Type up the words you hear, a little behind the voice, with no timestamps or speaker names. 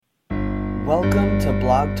Welcome to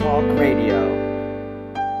Blog Talk Radio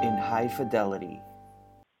in high fidelity.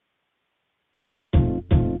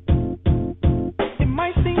 It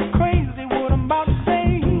might seem crazy what I'm about to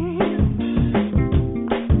say.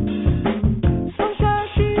 Sunshine,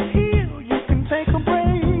 she's here, you can take a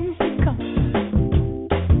break.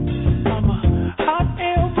 I'm a hot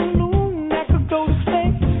air balloon that could go to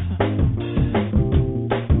space.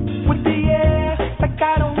 With the air, like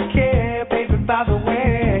I don't care, baby, by the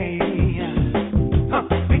way.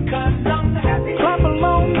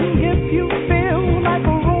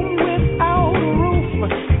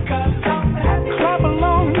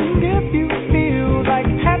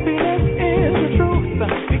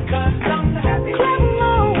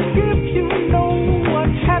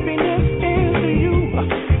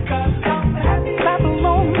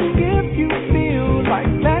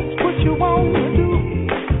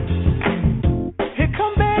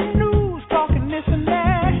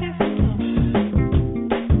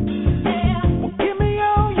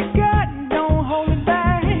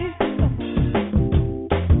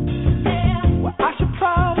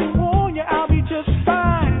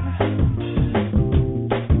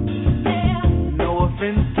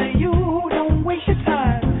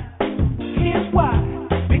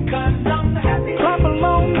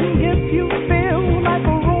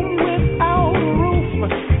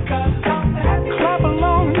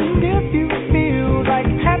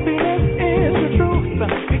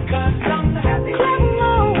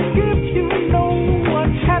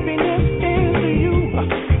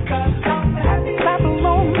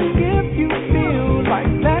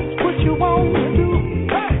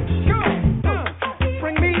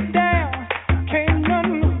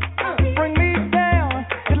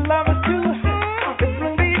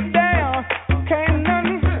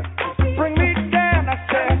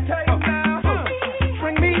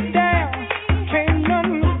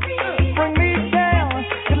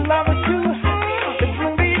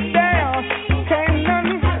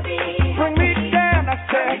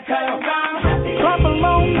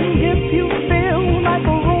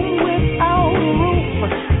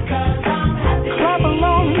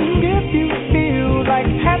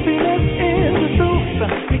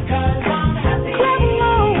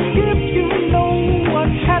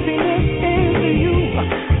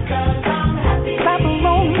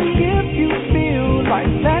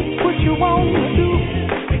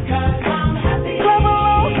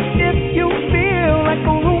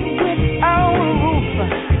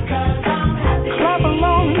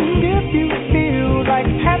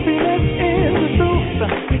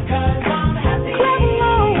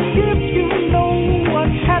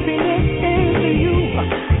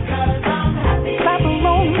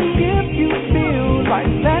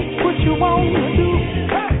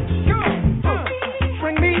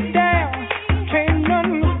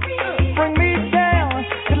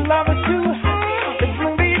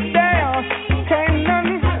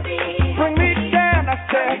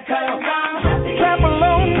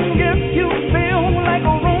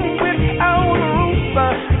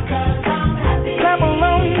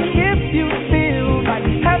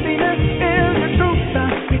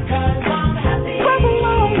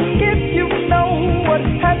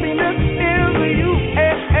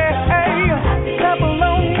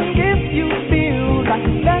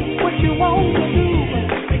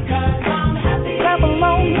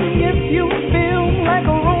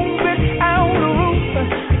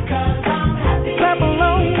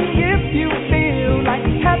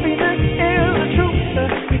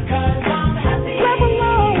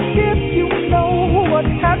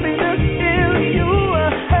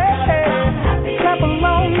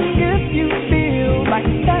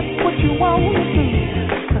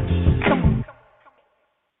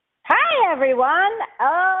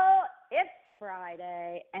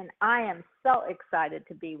 Excited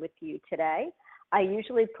to be with you today. I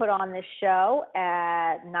usually put on this show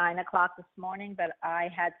at 9 o'clock this morning, but I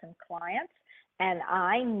had some clients and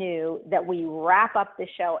I knew that we wrap up the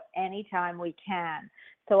show anytime we can.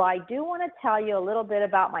 So I do want to tell you a little bit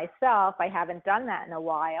about myself. I haven't done that in a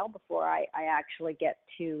while before I actually get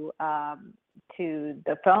to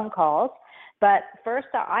the phone calls. But first,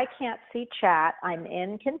 I can't see chat. I'm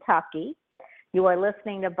in Kentucky. You are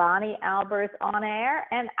listening to Bonnie Albers on air,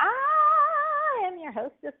 and I am your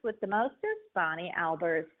hostess with the mostest, Bonnie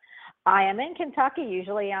Albers. I am in Kentucky.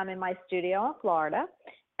 Usually I'm in my studio in Florida,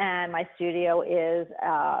 and my studio is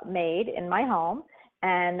made in my home,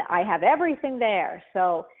 and I have everything there.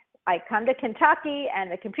 So I come to Kentucky, and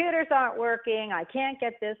the computers aren't working. I can't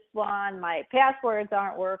get this one. My passwords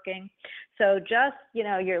aren't working. So just,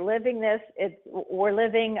 you're living this. We're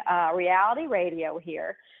living reality radio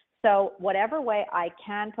here. So whatever way I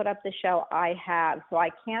can put up the show, I have. So I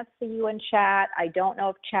can't see you in chat. I don't know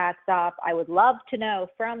if chat's up. I would love to know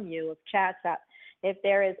from you if chat's up. If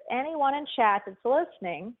there is anyone in chat that's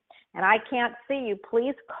listening and I can't see you,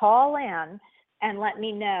 please call in and let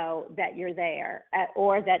me know that you're there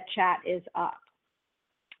or that chat is up.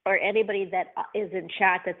 Or anybody that is in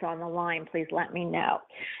chat that's on the line, please let me know.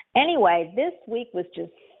 Anyway, this week was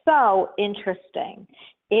just so interesting.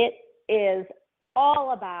 It is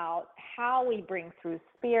all about how we bring through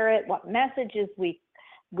spirit, what messages we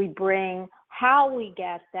bring, how we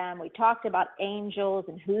get them. We talked about angels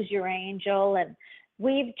and who's your angel, and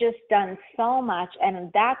we've just done so much, and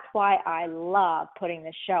that's why I love putting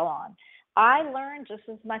this show on. I learn just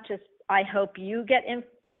as much as I hope you get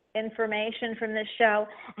information from this show,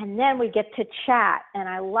 and then we get to chat, and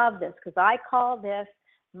I love this because I call this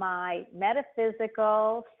my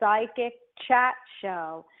metaphysical psychic chat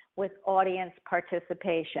show with audience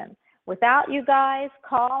participation. Without you guys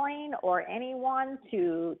calling or anyone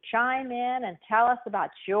to chime in and tell us about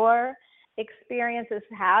your experiences,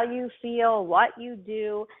 how you feel, what you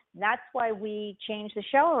do, that's why we change the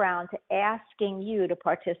show around to asking you to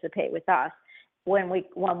participate with us when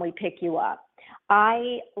we pick you up.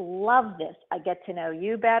 I love this. I get to know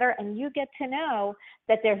you better, and you get to know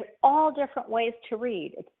that there's all different ways to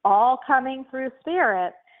read. It's all coming through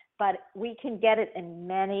spirit, but we can get it in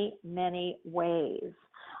many, many ways.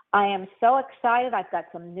 I am so excited. I've got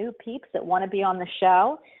some new peeps that want to be on the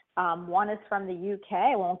show. One is from the UK.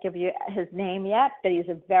 I won't give you his name yet, but he's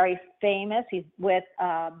a very famous. He's with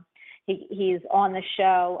he's on the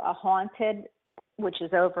show Haunted, which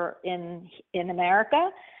is over in America,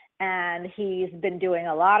 and he's been doing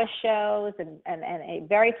a lot of shows and a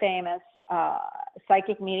very famous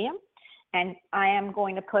psychic medium. And I am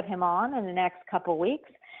going to put him on in the next couple weeks.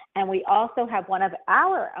 And we also have one of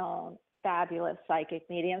our own fabulous psychic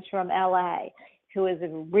mediums from LA, who is a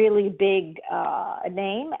really big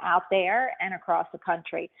name out there and across the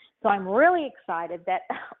country. So I'm really excited that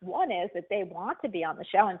one is that they want to be on the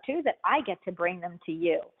show, and two, that I get to bring them to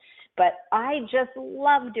you. But I just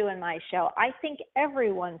love doing my show. I think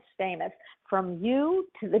everyone's famous, from you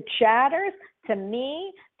to the chatters, to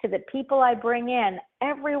me, to the people I bring in.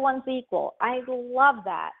 Everyone's equal. I love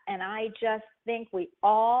that. And I just think we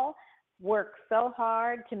all work so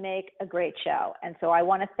hard to make a great show. And so I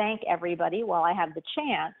want to thank everybody while I have the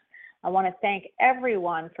chance. I want to thank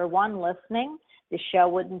everyone for listening. The show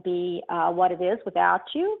wouldn't be what it is without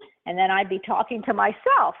you. And then I'd be talking to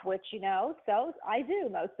myself, which, so I do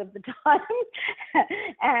most of the time.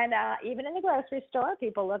 And even in the grocery store,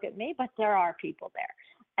 people look at me, but there are people there.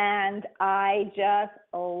 And I just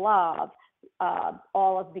love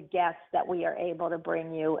all of the guests that we are able to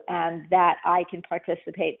bring you, and that I can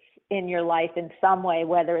participate in your life in some way,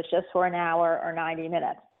 whether it's just for an hour or 90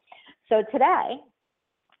 minutes. So today,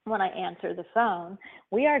 when I answer the phone,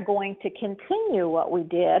 we are going to continue what we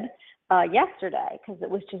did yesterday, because it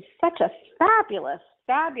was just such a fabulous,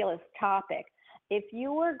 fabulous topic. If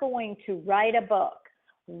you were going to write a book,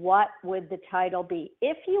 what would the title be?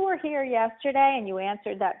 If you were here yesterday and you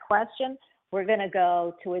answered that question, we're going to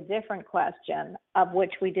go to a different question, of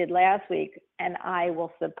which we did last week, and I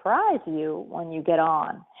will surprise you when you get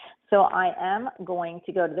on. So I am going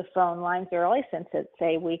to go to the phone lines early, since it's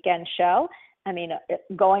a weekend show.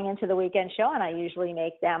 Going into the weekend show, and I usually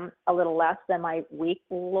make them a little less than my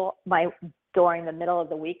during the middle of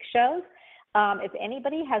the week shows. If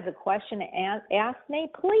anybody has a question to ask me,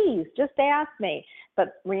 please just ask me.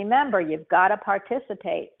 But remember, you've got to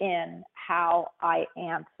participate in how I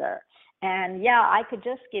answer. And yeah, I could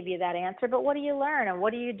just give you that answer, but what do you learn and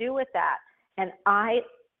what do you do with that? And I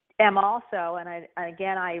am also, and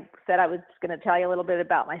I said I was going to tell you a little bit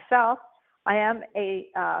about myself. I am a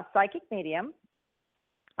psychic medium.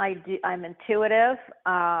 I'm intuitive.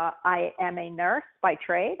 I am a nurse by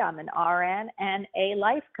trade. I'm an RN and a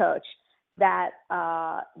life coach that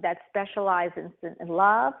specializes in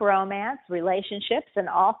love, romance, relationships, and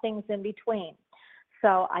all things in between.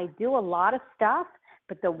 So I do a lot of stuff,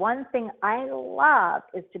 but the one thing I love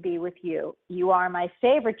is to be with you. You are my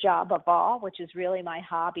favorite job of all, which is really my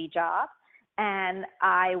hobby job. And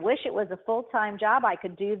I wish it was a full-time job. I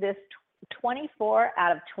could do this 24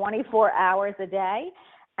 out of 24 hours a day.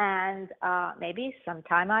 And maybe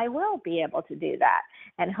sometime I will be able to do that.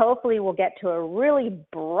 And hopefully we'll get to a really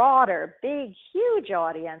broader, big, huge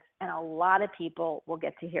audience, and a lot of people will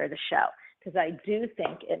get to hear the show, because I do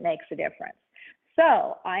think it makes a difference.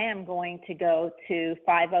 So I am going to go to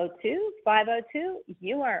 502. 502,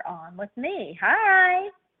 you are on with me. Hi.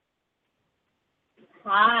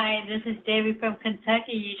 Hi, this is Debbie from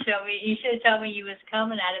Kentucky. You should have told me you was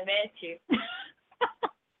coming. I'd have met you.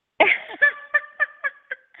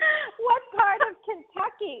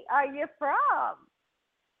 Kentucky are you from?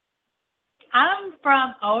 I'm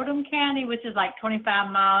from Oldham County, which is like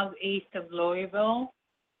 25 miles east of Louisville.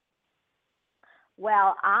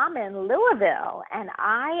 Well, I'm in Louisville, and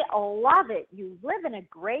I love it. You live in a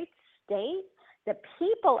great state. The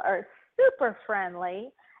people are super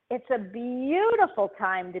friendly. It's a beautiful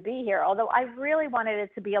time to be here, although I really wanted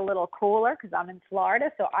it to be a little cooler because I'm in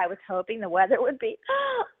Florida, so I was hoping the weather would be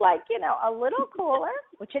like, a little cooler,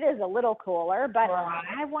 which it is a little cooler, but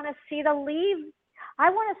I want to see the leaves. I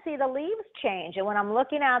want to see the leaves change, and when I'm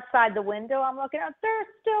looking outside the window, I'm looking out, they're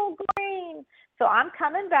still green. So I'm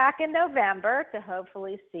coming back in November to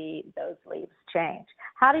hopefully see those leaves change.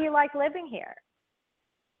 How do you like living here?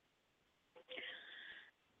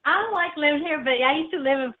 I like living here, but I used to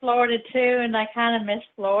live in Florida too, and I kind of miss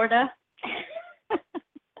Florida.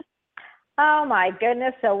 Oh, my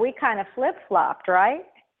goodness. So we kind of flip-flopped, right?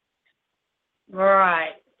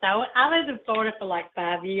 Right. So I lived in Florida for like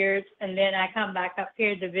 5 years, and then I come back up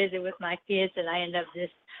here to visit with my kids, and I end up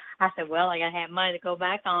I said, well, I got to have money to go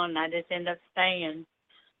back on, and I just end up staying.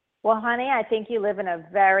 Well, honey, I think you live in a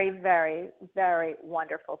very, very, very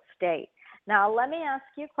wonderful state. Now, let me ask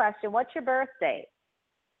you a question. What's your birth date?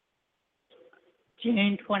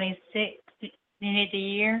 June 26th. You need the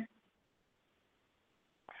year?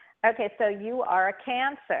 Okay, so you are a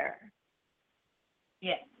Cancer.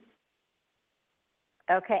 Yes.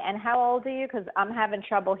 Okay, and how old are you? Because I'm having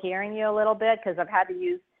trouble hearing you a little bit because I've had to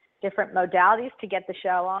use different modalities to get the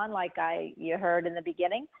show on, like you heard in the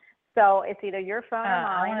beginning. So it's either your phone or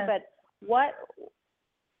mine. But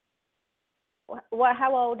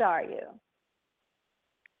how old are you?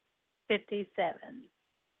 57.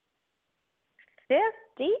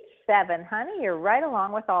 57, honey. You're right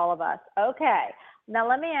along with all of us. Okay. Now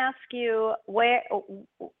let me ask you,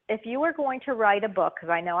 if you were going to write a book,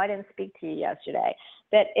 because I know I didn't speak to you yesterday,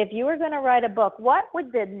 that if you were going to write a book, what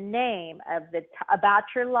would the name of about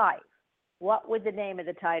your life? What would the name of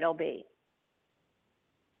the title be?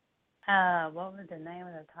 What would the name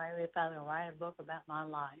of the title if I were to write a book about my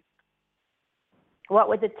life? What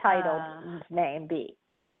would the title name be?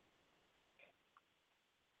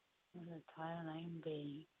 What would the title name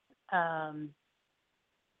be?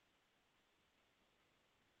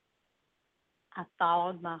 I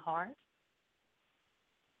followed my heart.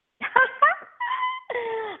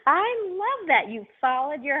 I love that you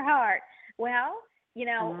followed your heart. Well,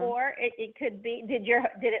 or it could be,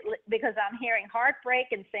 because I'm hearing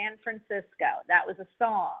Heartbreak in San Francisco. That was a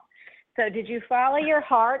song. So did you follow your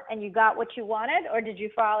heart and you got what you wanted, or did you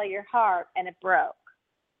follow your heart and it broke?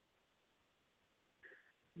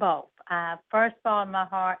 Both. I first followed my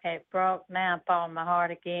heart, it broke. Now I'm following my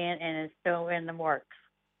heart again, and it's still in the works.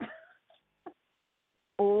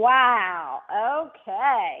 Wow.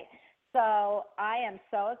 Okay. So I am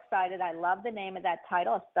so excited. I love the name of that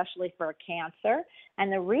title, especially for a Cancer.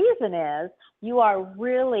 And the reason is you are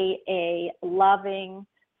really a loving,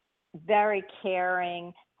 very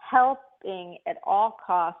caring, helping at all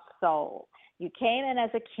costs soul. You came in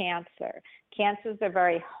as a Cancer. Cancers are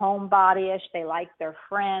very homebody-ish. They like their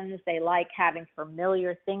friends. They like having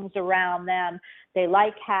familiar things around them. They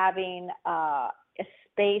like having a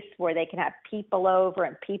space where they can have people over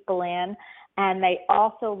and people in. And they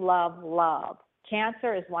also love love.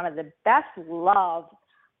 Cancer is one of the best love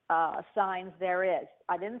signs there is.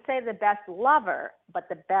 I didn't say the best lover, but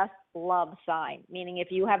the best love sign, meaning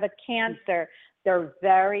if you have a Cancer, they're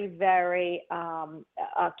very, very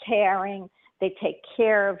caring. They take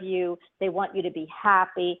care of you. They want you to be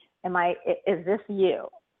happy. Is this you?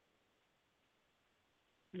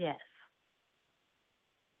 Yes.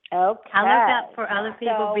 Okay. I look out for other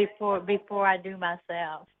people before I do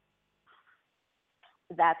myself.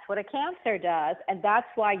 That's what a Cancer does. And that's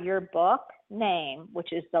why your book name,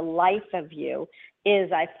 which is The Life of You,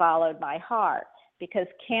 is I Followed My Heart, because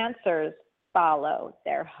Cancers follow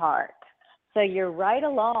their heart. So you're right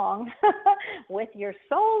along with your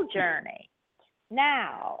soul journey.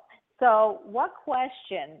 Now, so what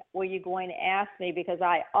question were you going to ask me? Because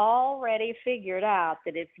I already figured out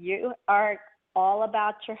that if you are all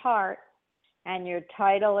about your heart and your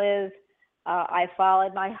title is I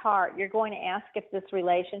Followed My Heart, you're going to ask if this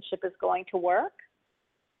relationship is going to work?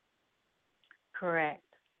 Correct.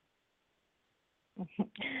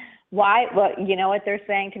 Why? Well, you know what they're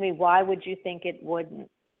saying to me? Why would you think it wouldn't?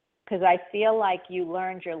 Because I feel like you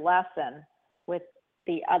learned your lesson with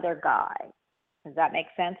the other guy. Does that make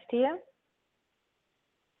sense to you?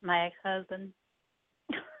 My ex-husband?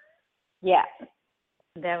 Yes.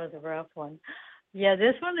 That was a rough one. Yeah,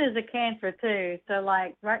 this one is a Cancer too. So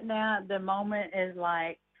like right now the moment is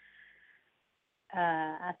like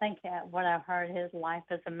I think what I've heard, his life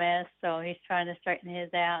is a mess, so he's trying to straighten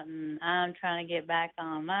his out, and I'm trying to get back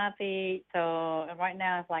on my feet. So right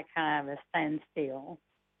now it's like kind of a standstill.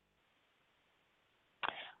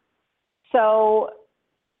 So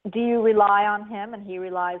do you rely on him and he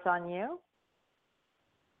relies on you?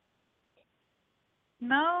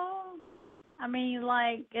 No, I mean,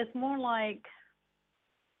 like, it's more like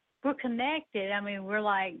we're connected. I mean, we're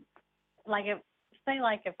like if, say,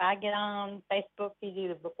 like, if I get on Facebook, he's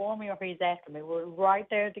either before me or he's after me. We're right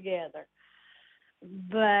there together.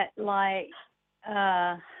 But, like,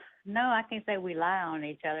 no, I can't say we lie on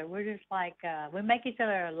each other. We're just like, we make each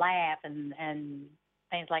other laugh and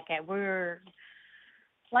things like that. We're,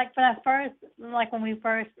 like, when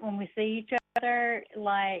we see each other,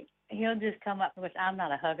 like, he'll just come up, which I'm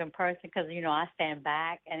not a hugging person because, you know, I stand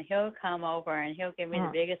back, and he'll come over and he'll give me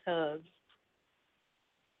the biggest hugs.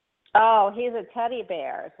 Oh, he's a teddy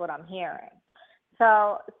bear is what I'm hearing.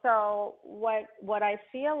 So what I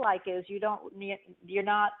feel like is you're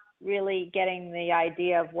not really getting the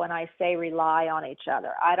idea of when I say rely on each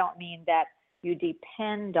other. I don't mean that you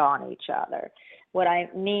depend on each other. What I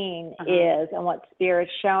mean is, and what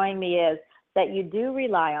Spirit's showing me is, that you do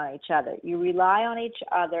rely on each other. You rely on each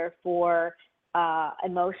other for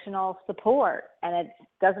emotional support. And it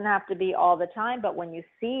doesn't have to be all the time, but when you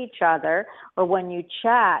see each other or when you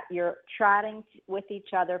chat, you're chatting with each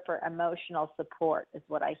other for emotional support is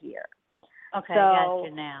what I hear. Okay, got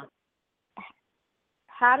you now.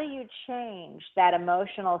 How do you change that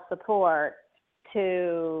emotional support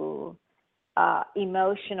to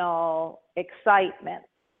emotional excitement?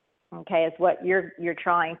 Okay, is what you're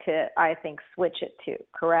trying to, I think, switch it to,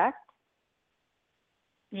 correct?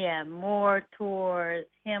 Yeah, more towards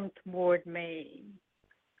him toward me.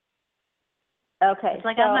 Okay. It's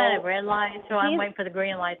like I'm at a red light, so I'm waiting for the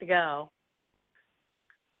green light to go.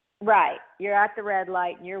 Right. You're at the red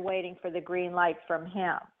light and you're waiting for the green light from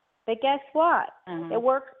him. But guess what? It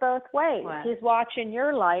works both ways. What? He's watching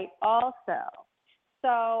your light also.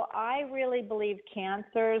 So I really believe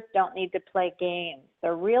Cancers don't need to play games.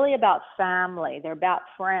 They're really about family. They're about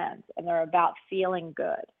friends, and they're about feeling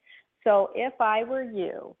good. So if I were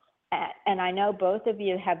you, and I know both of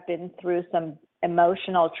you have been through some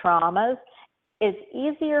emotional traumas, it's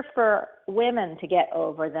easier for women to get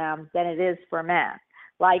over them than it is for men.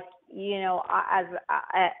 Like, you know,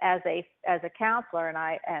 as a counselor and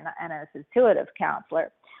as an intuitive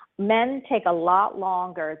counselor, men take a lot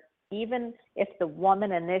longer. Even if the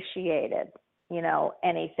woman initiated, you know,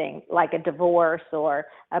 anything like a divorce or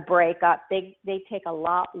a breakup, they take a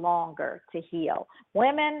lot longer to heal.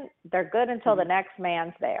 Women, they're good until the next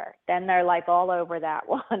man's there. Then they're like all over that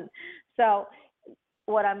one. So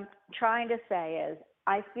what I'm trying to say is,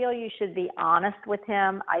 I feel you should be honest with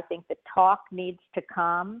him. I think the talk needs to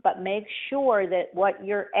come, but make sure that what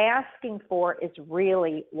you're asking for is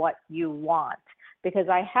really what you want. Because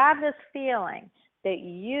I have this feeling that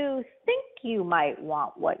you think you might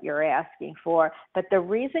want what you're asking for, but the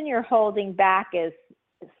reason you're holding back is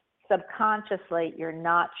subconsciously you're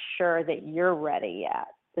not sure that you're ready yet.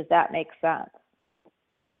 Does that make sense?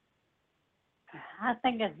 I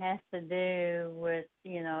think it has to do with,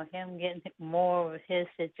 you know, him getting more of his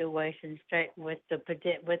situation straight with the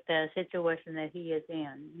situation that he is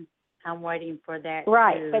in. I'm waiting for that.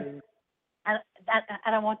 Right, but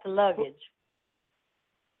I don't want the luggage.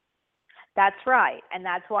 That's right, and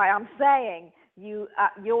that's why I'm saying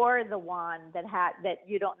you're the one that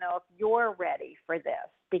you don't know if you're ready for this,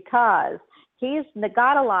 because he's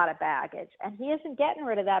got a lot of baggage, and he isn't getting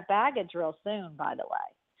rid of that baggage real soon, by the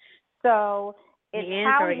way. So it's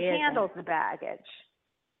how he handles the baggage.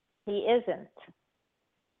 He isn't.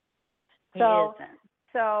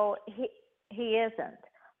 So he isn't,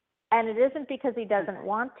 and it isn't because he doesn't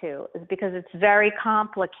want to. It's because it's very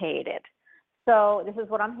complicated. So this is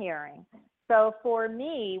what I'm hearing. So for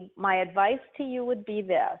me, my advice to you would be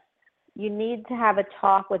this. You need to have a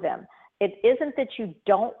talk with him. It isn't that you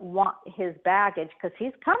don't want his baggage, because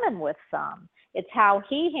he's coming with some. It's how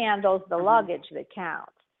he handles the luggage that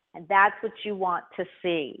counts. And that's what you want to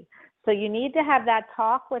see. So you need to have that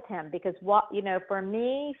talk with him, because for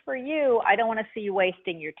me, for you, I don't want to see you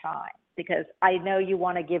wasting your time, because I know you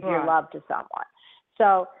want to give your love to someone.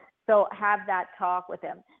 So have that talk with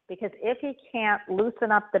him, because if he can't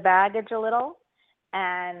loosen up the baggage a little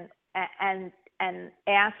and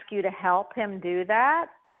ask you to help him do that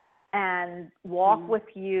and walk with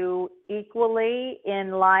you equally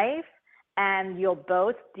in life, and you'll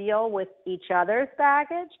both deal with each other's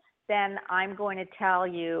baggage, then I'm going to tell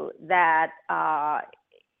you that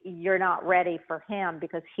you're not ready for him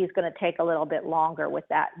because he's going to take a little bit longer with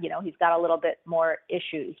that. You know, he's got a little bit more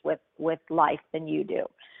issues with life than you do.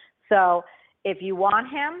 So if you want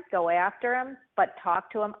him, go after him, but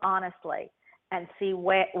talk to him honestly and see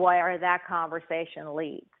where that conversation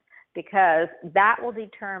leads, because that will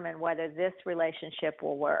determine whether this relationship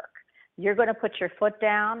will work. You're going to put your foot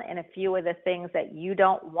down in a few of the things that you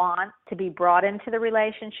don't want to be brought into the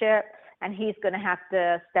relationship, and he's going to have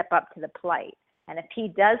to step up to the plate. And if he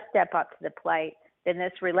does step up to the plate, then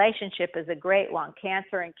this relationship is a great one.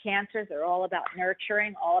 Cancer and Cancers are all about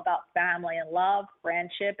nurturing, all about family and love,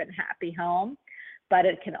 friendship, and happy home. But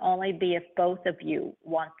it can only be if both of you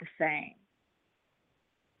want the same.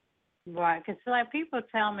 Right, because like people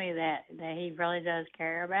tell me that he really does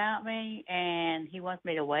care about me and he wants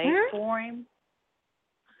me to wait for him,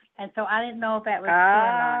 and so I didn't know if that was true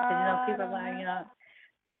or not. Because people are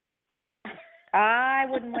like, I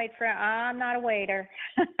wouldn't wait for. I'm not a waiter.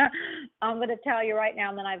 I'm going to tell you right now,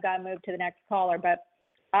 and then I've got to move to the next caller. But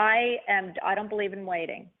I don't believe in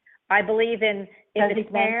waiting. I believe in if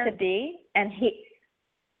it's meant to be, and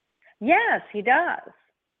yes, he does.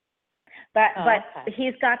 But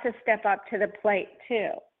he's got to step up to the plate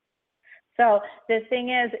too. So the thing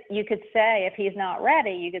is, you could say if he's not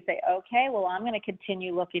ready, you could say, okay, well, I'm going to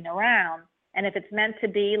continue looking around. And if it's meant to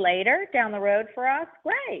be later down the road for us,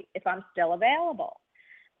 great, if I'm still available.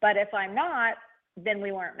 But if I'm not, then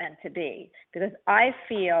we weren't meant to be. Because I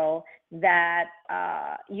feel that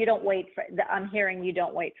you don't wait for, I'm hearing you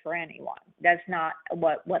don't wait for anyone. That's not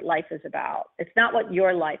what life is about. It's not what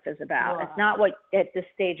your life is about. Right. It's not what at this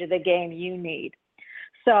stage of the game you need.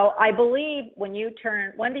 So I believe when do you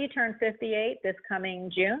turn 58? This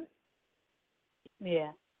coming June?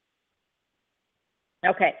 Yeah.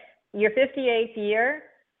 Okay. Your 58th year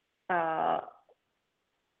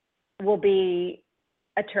will be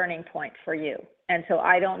a turning point for you. And so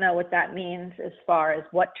I don't know what that means as far as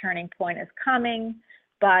what turning point is coming,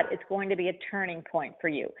 but it's going to be a turning point for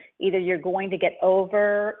you. Either you're going to get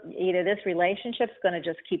over, either this relationship's going to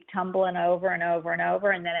just keep tumbling over and over and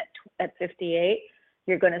over, and then at 58,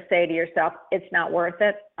 you're going to say to yourself, it's not worth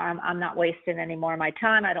it. I'm not wasting any more of my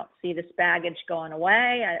time. I don't see this baggage going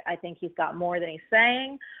away. I think he's got more than he's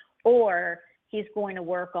saying. Or he's going to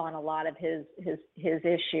work on a lot of his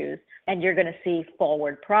issues, and you're going to see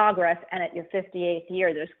forward progress. And at your 58th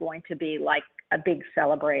year, there's going to be like a big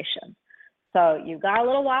celebration. So you've got a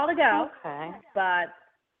little while to go, but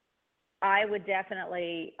I would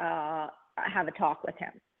definitely have a talk with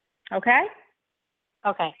him. Okay?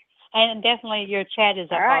 Okay. And definitely your chat is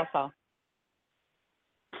up also.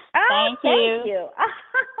 Oh, thank you.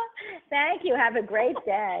 Thank you. Have a great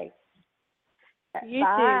day. You too.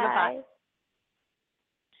 Bye.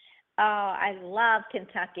 Oh, I love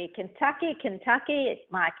Kentucky. Kentucky,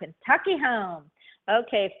 it's my Kentucky home.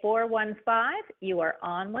 Okay, 415, you are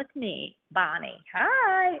on with me, Bonnie.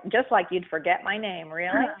 Hi. Just like you'd forget my name, really.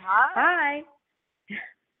 Hi.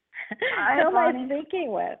 Hi, who am I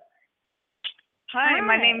speaking with? Hi,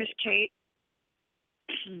 my name is Kate.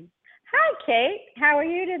 Hi, Kate. How are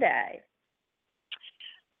you today?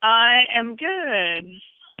 I am good.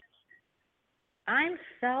 I'm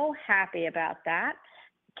so happy about that.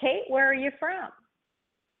 Kate, where are you from?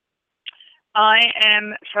 I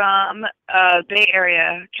am from Bay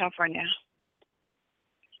Area, California.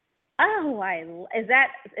 Oh, is that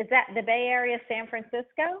the Bay Area, San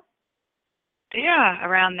Francisco? Yeah,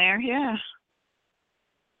 around there, yeah.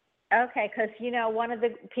 Okay, because one of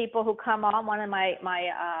the people who come on, one of my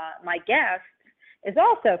guests, is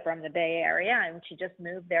also from the Bay Area, and she just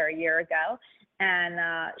moved there a year ago, and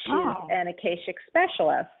she's an akashic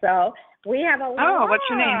specialist. So we have a what's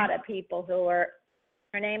your name? lot of people who are.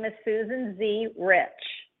 Her name is Susan Z. Rich.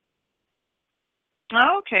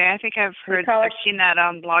 Oh, okay. I think I've seen that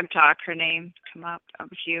on Blog Talk. Her name come up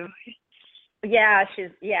with you. Yeah,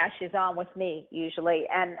 she's on with me usually,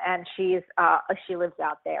 and she lives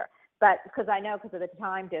out there. But because of the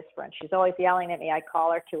time difference, she's always yelling at me. I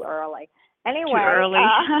call her too early. Anyway, too early.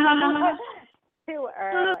 Too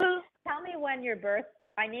early. Tell me when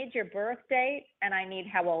I need your birth date, and I need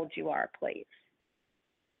how old you are, please.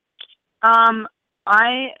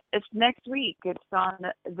 It's next week. It's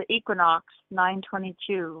on the equinox,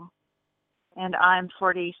 9/22, and I'm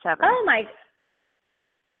 47. Oh my.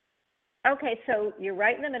 Okay, so you're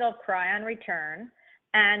right in the middle of Cry on Return,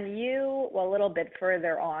 and a little bit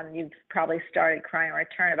further on, you've probably started Cry on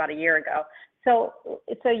Return about a year ago. So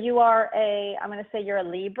you are I'm going to say you're a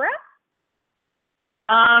Libra?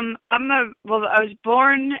 I was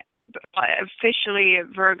born officially a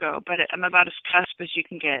Virgo, but I'm about as cusp as you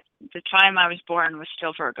can get. The time I was born was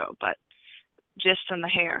still Virgo, but just on the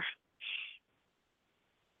hair.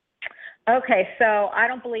 Okay, so I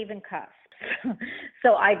don't believe in cusps.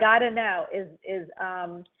 So I got to know, is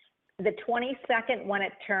the 22nd when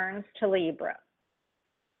it turns to Libra?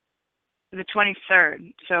 The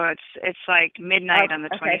 23rd. So it's like midnight on the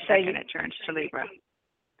 22nd. It turns to Libra.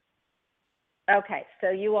 Okay, so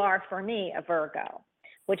you are, for me, a Virgo,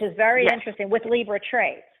 which is very interesting with Libra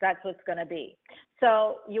traits. That's what's going to be.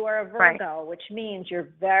 So you are a Virgo, which means you're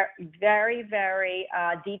very, very, very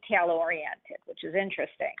detail-oriented, which is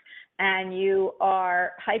interesting. And you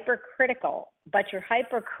are hypercritical, but you're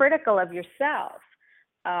hypercritical of yourself,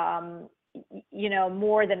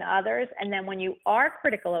 more than others. And then when you are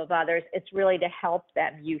critical of others, it's really to help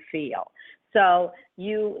them, you feel. So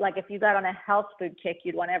you, like if you got on a health food kick,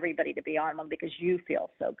 you'd want everybody to be on one because you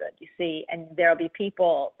feel so good, you see. And there'll be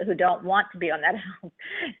people who don't want to be on that health,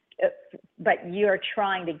 but you're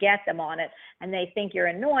trying to get them on it, and they think you're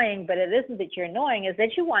annoying, but it isn't that you're annoying, is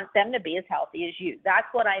that you want them to be as healthy as you. That's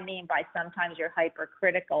what I mean by sometimes you're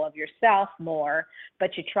hypercritical of yourself more,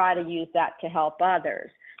 but you try to use that to help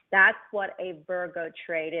others. That's what a Virgo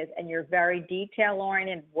trait is, and you're very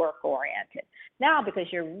detail-oriented, work-oriented. Now,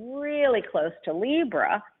 because you're really close to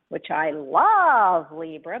Libra, which I love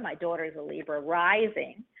Libra, my daughter is a Libra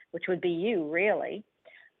rising, which would be you, really,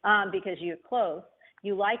 because you're close.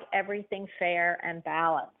 You like everything fair and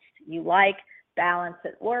balanced. You like balance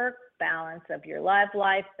at work, balance of your love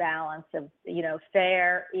life, balance of,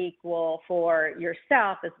 fair, equal for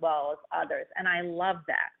yourself as well as others, and I love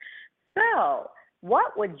that. So,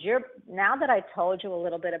 what would now that I told you a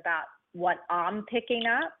little bit about what I'm picking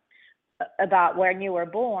up about when you were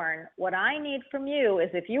born, what I need from you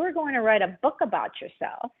is if you were going to write a book about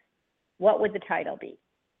yourself, what would the title be?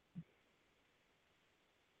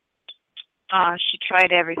 She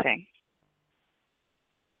tried everything.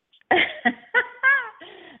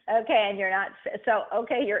 Okay, and you're not, so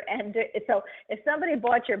so if somebody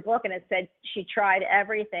bought your book and it said she tried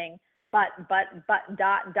everything, but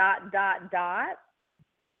dot,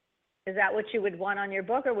 is that what you would want on your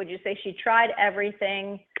book, or would you say she tried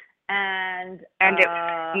everything and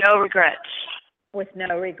no regrets? With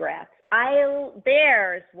no regrets.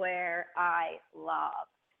 There's where I love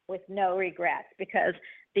with no regrets, because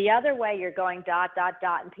the other way you're going dot,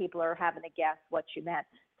 and people are having to guess what you meant.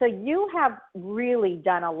 So you have really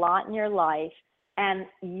done a lot in your life, and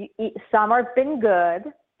some have been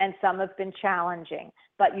good and some have been challenging,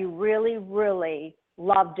 but you really, really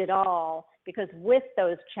loved it all, because with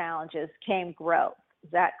those challenges came growth. Is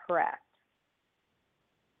that correct?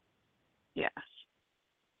 Yes.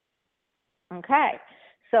 Okay.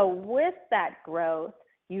 So with that growth,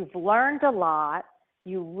 you've learned a lot.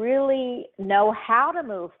 You really know how to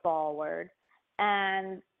move forward.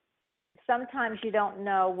 And sometimes you don't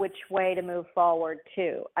know which way to move forward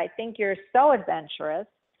to. I think you're so adventurous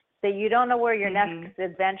that you don't know where your next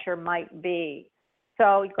adventure might be.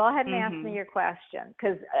 So go ahead and ask me your question,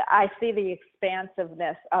 because I see the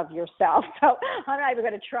expansiveness of yourself. So I'm not even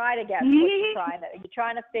going to try to guess what you're trying to. You're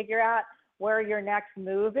trying to figure out where your next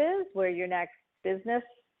move is, where your next business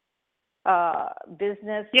Yeah,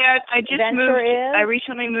 I just venture moved. is. I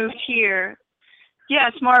recently moved here. Yeah,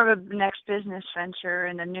 it's more of a next business venture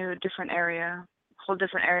in a different area, whole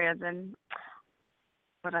different area than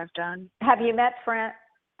what I've done. Have you met friends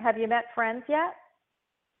yet?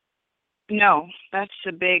 No, that's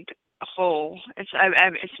a big hole.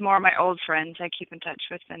 It's more my old friends I keep in touch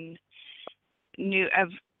with than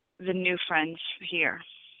the new friends here.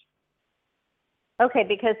 Okay,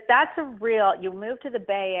 because that's you moved to the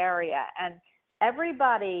Bay Area, and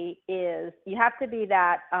everybody you have to be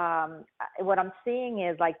that, what I'm seeing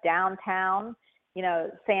is like downtown,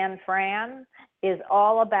 San Fran is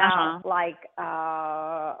all about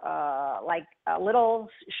little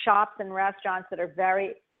shops and restaurants that are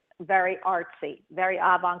very, very artsy, very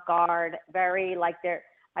avant-garde, very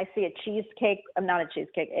I see a cheesecake, not a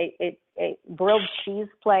cheesecake, a grilled cheese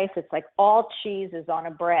place. It's like all cheese is on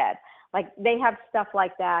a bread. Like they have stuff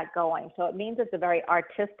like that going. So it means it's a very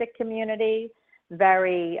artistic community,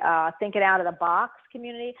 very thinking out of the box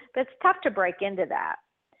community, but it's tough to break into that.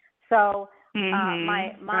 So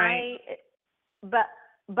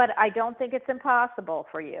but I don't think it's impossible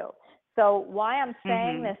for you. So why I'm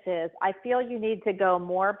saying this is I feel you need to go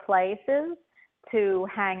more places to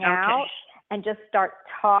hang out and just start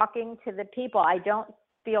talking to the people. I don't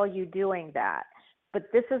feel you doing that,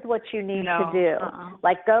 but this is what you need to do.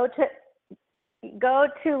 Like go to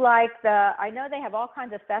I know they have all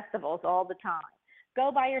kinds of festivals all the time.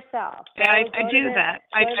 Go by yourself. Yeah, I do that.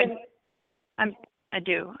 I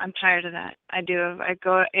do. I'm tired of that. I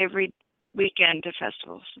go every weekend to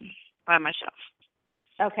festivals by myself.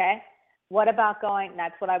 Okay. What about going?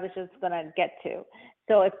 That's what I was just going to get to.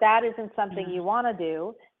 So if that isn't something you want to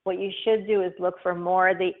do, what you should do is look for more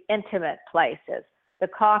of the intimate places, the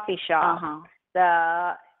coffee shops,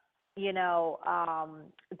 the,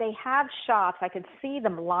 they have shops. I can see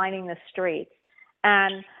them lining the streets.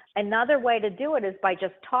 And another way to do it is by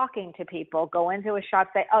just talking to people. Go into a shop,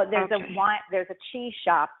 say, oh, there's there's a cheese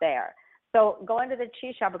shop there. So go into the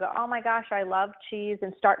cheese shop and go, oh my gosh, I love cheese,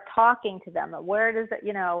 and start talking to them. Where does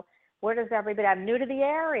everybody, I'm new to the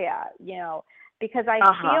area, because I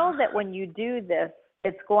feel that when you do this,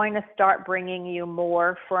 it's going to start bringing you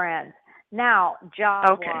more friends. Now,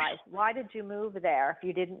 job-wise, why did you move there if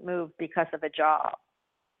you didn't move because of a job?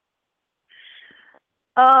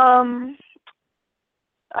 I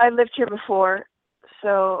lived here before,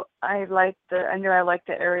 so I knew I liked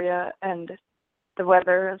the area, and the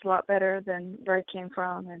weather is a lot better than where I came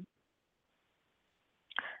from.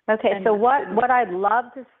 So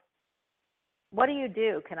what do you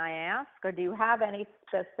do? Can I ask, or do you have any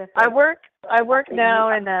specific? I work now,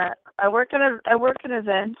 and I work in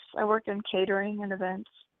events. I work in catering and events.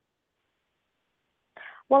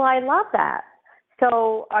 Well, I love that.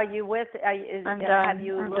 So, have you looked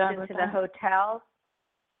into the hotels?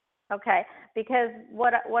 Okay, because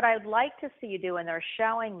what I'd like to see you do, and they're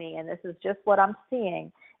showing me, and this is just what I'm seeing,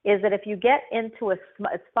 is that if you get into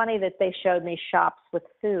it's funny that they showed me shops with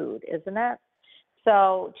food, isn't it?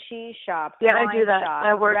 So cheese shops, wine I do that. shops,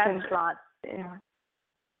 I work restaurants.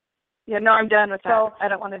 No, I'm done with that. I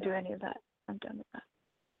don't want to do any of that. I'm done with that.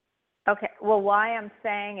 Okay. Well, why I'm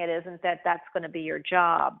saying it isn't that that's going to be your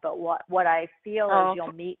job, but what I feel is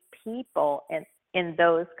you'll meet people in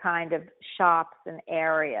those kind of shops and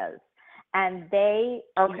areas, and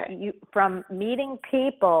from meeting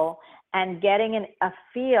people and getting a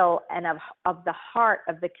feel and of the heart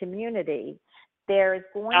of the community, there's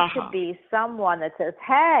going to be someone that says,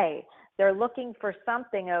 hey, they're looking for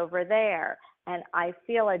something over there, and I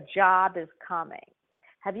feel a job is coming.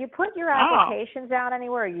 Have you put your applications out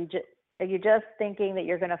anywhere? Or are you just thinking that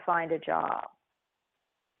you're going to find a job?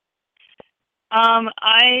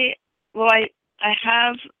 I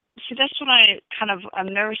have. See, that's what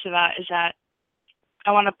I'm nervous about, is that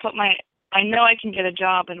I want to I know I can get a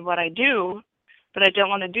job in what I do, but I don't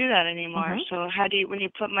want to do that anymore. So when you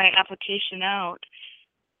put my application out,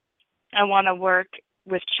 I want to work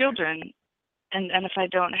with children, and if I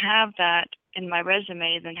don't have that in my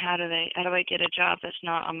resume, then how do I get a job that's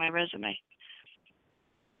not on my resume?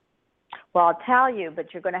 Well, I'll tell you,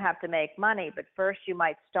 but you're going to have to make money. But first, you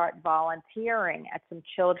might start volunteering at some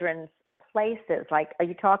children's places. Like, are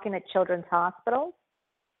you talking at children's hospitals?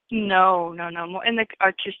 No. More in the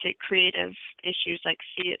artistic, creative issues, like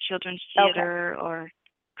children's theater or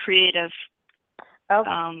creative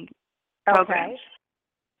programs. Okay.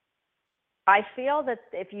 I feel that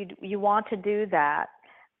if you want to do that,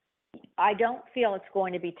 I don't feel it's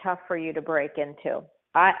going to be tough for you to break into.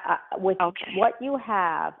 With what you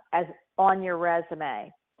have as on your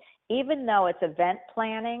resume, even though it's event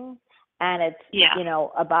planning and it's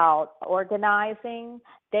about organizing,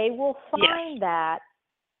 they will find that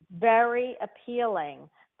very appealing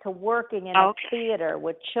to working in a theater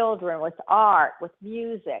with children, with art, with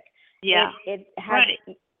music. It has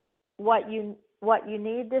what you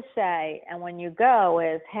need to say, and when you go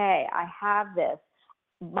is, hey, I have this.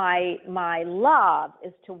 My love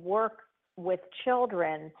is to work with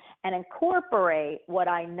children and incorporate what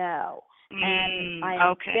I know. And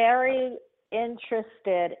I'm very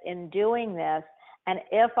interested in doing this. And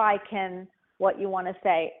if I can, what you want to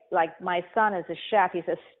say, like my son is a chef, he's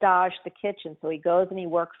a stage the kitchen, so he goes and he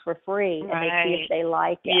works for free, and they see if they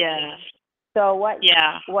like it. So what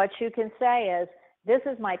you can say is, this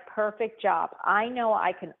is my perfect job. I know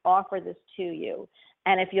I can offer this to you.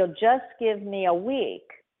 And if you'll just give me a week,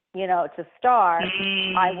 to start,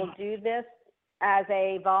 I will do this as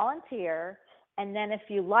a volunteer. And then if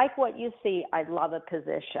you like what you see, I'd love a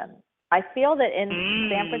position. I feel that in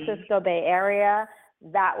San Francisco Bay Area,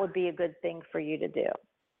 that would be a good thing for you to do.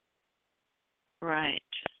 Right.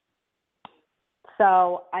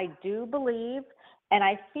 So I do believe, and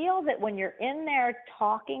I feel that when you're in there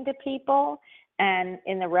talking to people and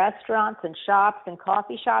in the restaurants and shops and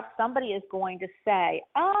coffee shops, somebody is going to say,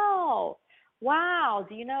 oh, wow,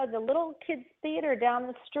 do you know the little kids theater down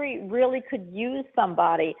the street really could use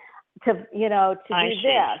somebody to do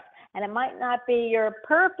this. And it might not be your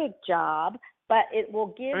perfect job, but it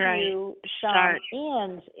will give you some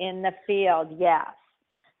ins in the field, yes.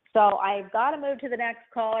 So I've got to move to the next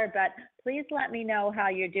caller, but please let me know how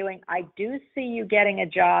you're doing. I do see you getting a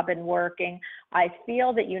job and working. I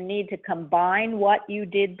feel that you need to combine what you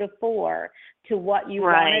did before to what you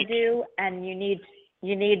want to do, and you need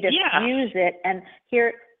to fuse it. And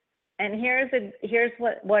And here's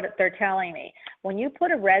what they're telling me. When you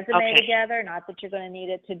put a resume together, not that you're going to need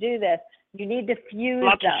it to do this, you need to fuse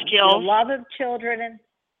Lots them. of skills. Your love of children, and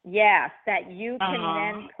yes, that you can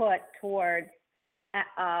then put towards.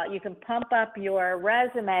 You can pump up your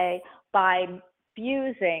resume by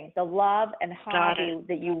fusing the love and hobby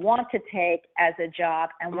that you want to take as a job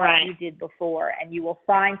and what you did before, and you will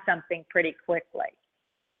find something pretty quickly.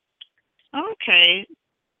 Okay.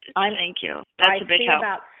 Thank you. That's a big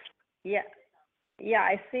help.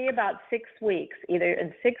 I see about 6 weeks. Either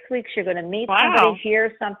in 6 weeks you're going to meet somebody,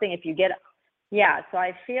 hear something. If you get, so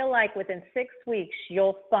I feel like within 6 weeks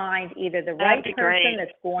you'll find either the right person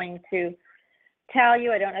that's going to tell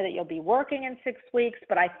you. I don't know that you'll be working in 6 weeks,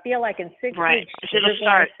 but I feel like in 6 weeks you're going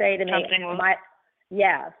to say to me,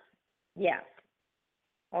 yes.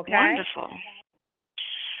 Okay. Wonderful.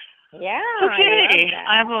 Yeah. Okay.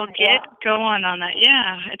 I will get going on that.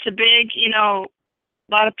 Yeah. It's a big, a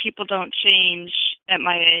lot of people don't change at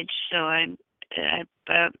my age, so you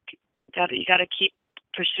got to keep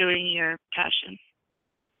pursuing your passion.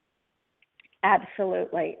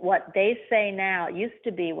 Absolutely. What they say now, it used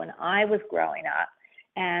to be when I was growing up,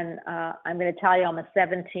 and I'm going to tell you I'm a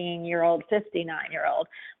 17-year-old, 59-year-old,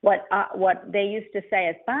 what they used to say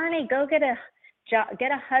is, Bonnie, go get a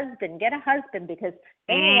husband, because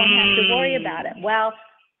then you won't have to worry about it. Well,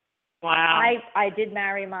 I did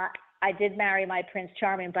marry my Prince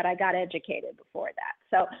Charming, but I got educated before that.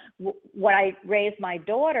 So what I raised my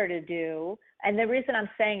daughter to do, and the reason I'm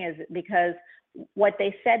saying is because what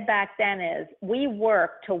they said back then is we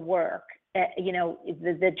work to work.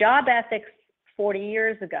 The job ethics 40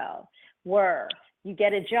 years ago were you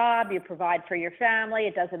get a job, you provide for your family.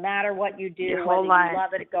 It doesn't matter what you do, your whether whole life. You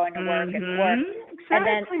love it, going to work and work. Exactly. And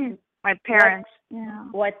then my parents.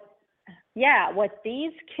 What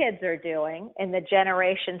these kids are doing in the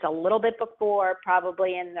generations a little bit before,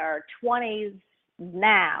 probably in their 20s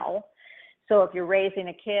now. So if you're raising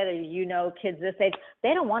a kid or kids this age,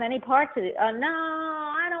 they don't want any parts of it. No,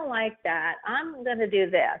 I don't like that. I'm going to do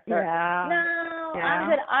this. Or, I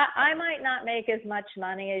might not make as much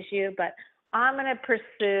money as you, but I'm going to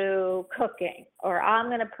pursue cooking, or I'm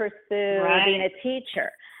going to pursue being a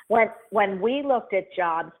teacher. When we looked at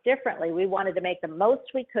jobs differently, we wanted to make the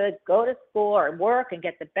most we could, go to school or work and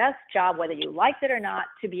get the best job, whether you liked it or not,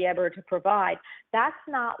 to be able to provide. That's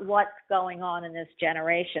not what's going on in this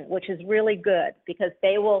generation, which is really good, because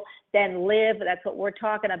they will then live. That's what we're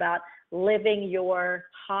talking about, living your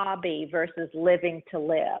hobby versus living to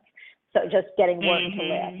live. So just getting work to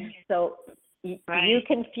live. So you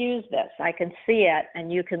can fuse this. I can see it,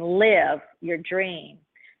 and you can live your dream.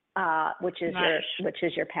 Which is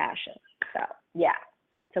your passion.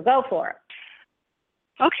 So go for it.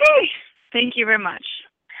 Okay, thank you very much.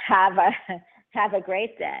 Have a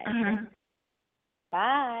great day.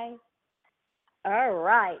 Bye. All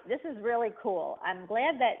right, this is really cool. I'm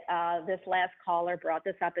glad that this last caller brought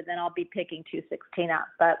this up, and then I'll be picking 216 up.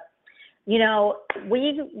 But we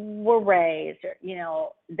were raised,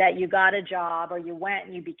 that you got a job or you went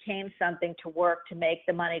and you became something to work to make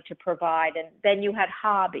the money to provide, and then you had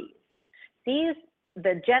hobbies.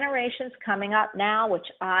 The generations coming up now, which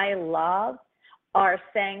I love, are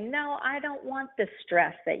saying, no, I don't want the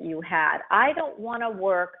stress that you had. I don't want to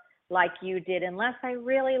work like you did unless I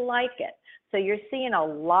really like it. So you're seeing a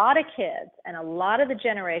lot of kids and a lot of the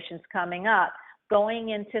generations coming up going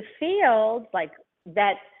into fields like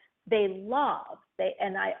that they love.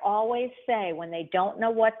 And I always say, when they don't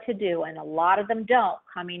know what to do, and a lot of them don't,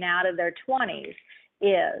 coming out of their 20s,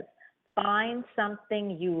 is find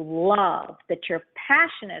something you love that you're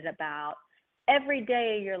passionate about every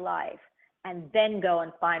day of your life, and then go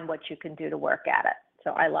and find what you can do to work at it.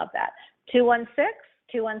 So I love that.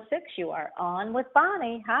 216, you are on with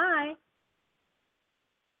Bonnie. Hi.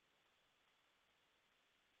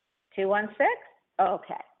 216?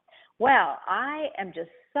 Okay. Well, I am just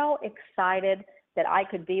so excited that I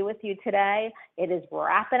could be with you today. It is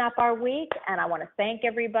wrapping up our week, and I want to thank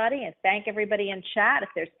everybody and thank everybody in chat. If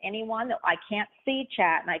there's anyone that I can't see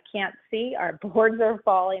chat and I can't see, our boards are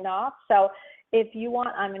falling off. So if you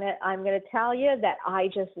want, I'm gonna tell you that I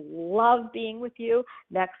just love being with you.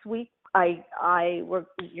 Next week,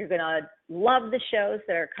 you're gonna love the shows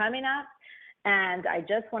that are coming up, and I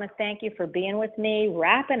just want to thank you for being with me,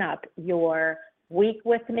 wrapping up your week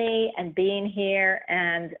with me and being here.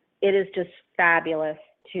 And it is just fabulous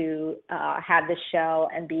to have this show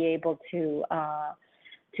and be able to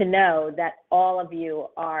know that all of you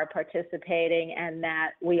are participating and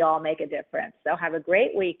that we all make a difference. So have a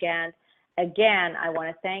great weekend. Again, I want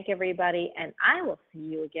to thank everybody, and I will see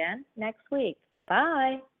you again next week.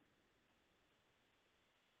 Bye.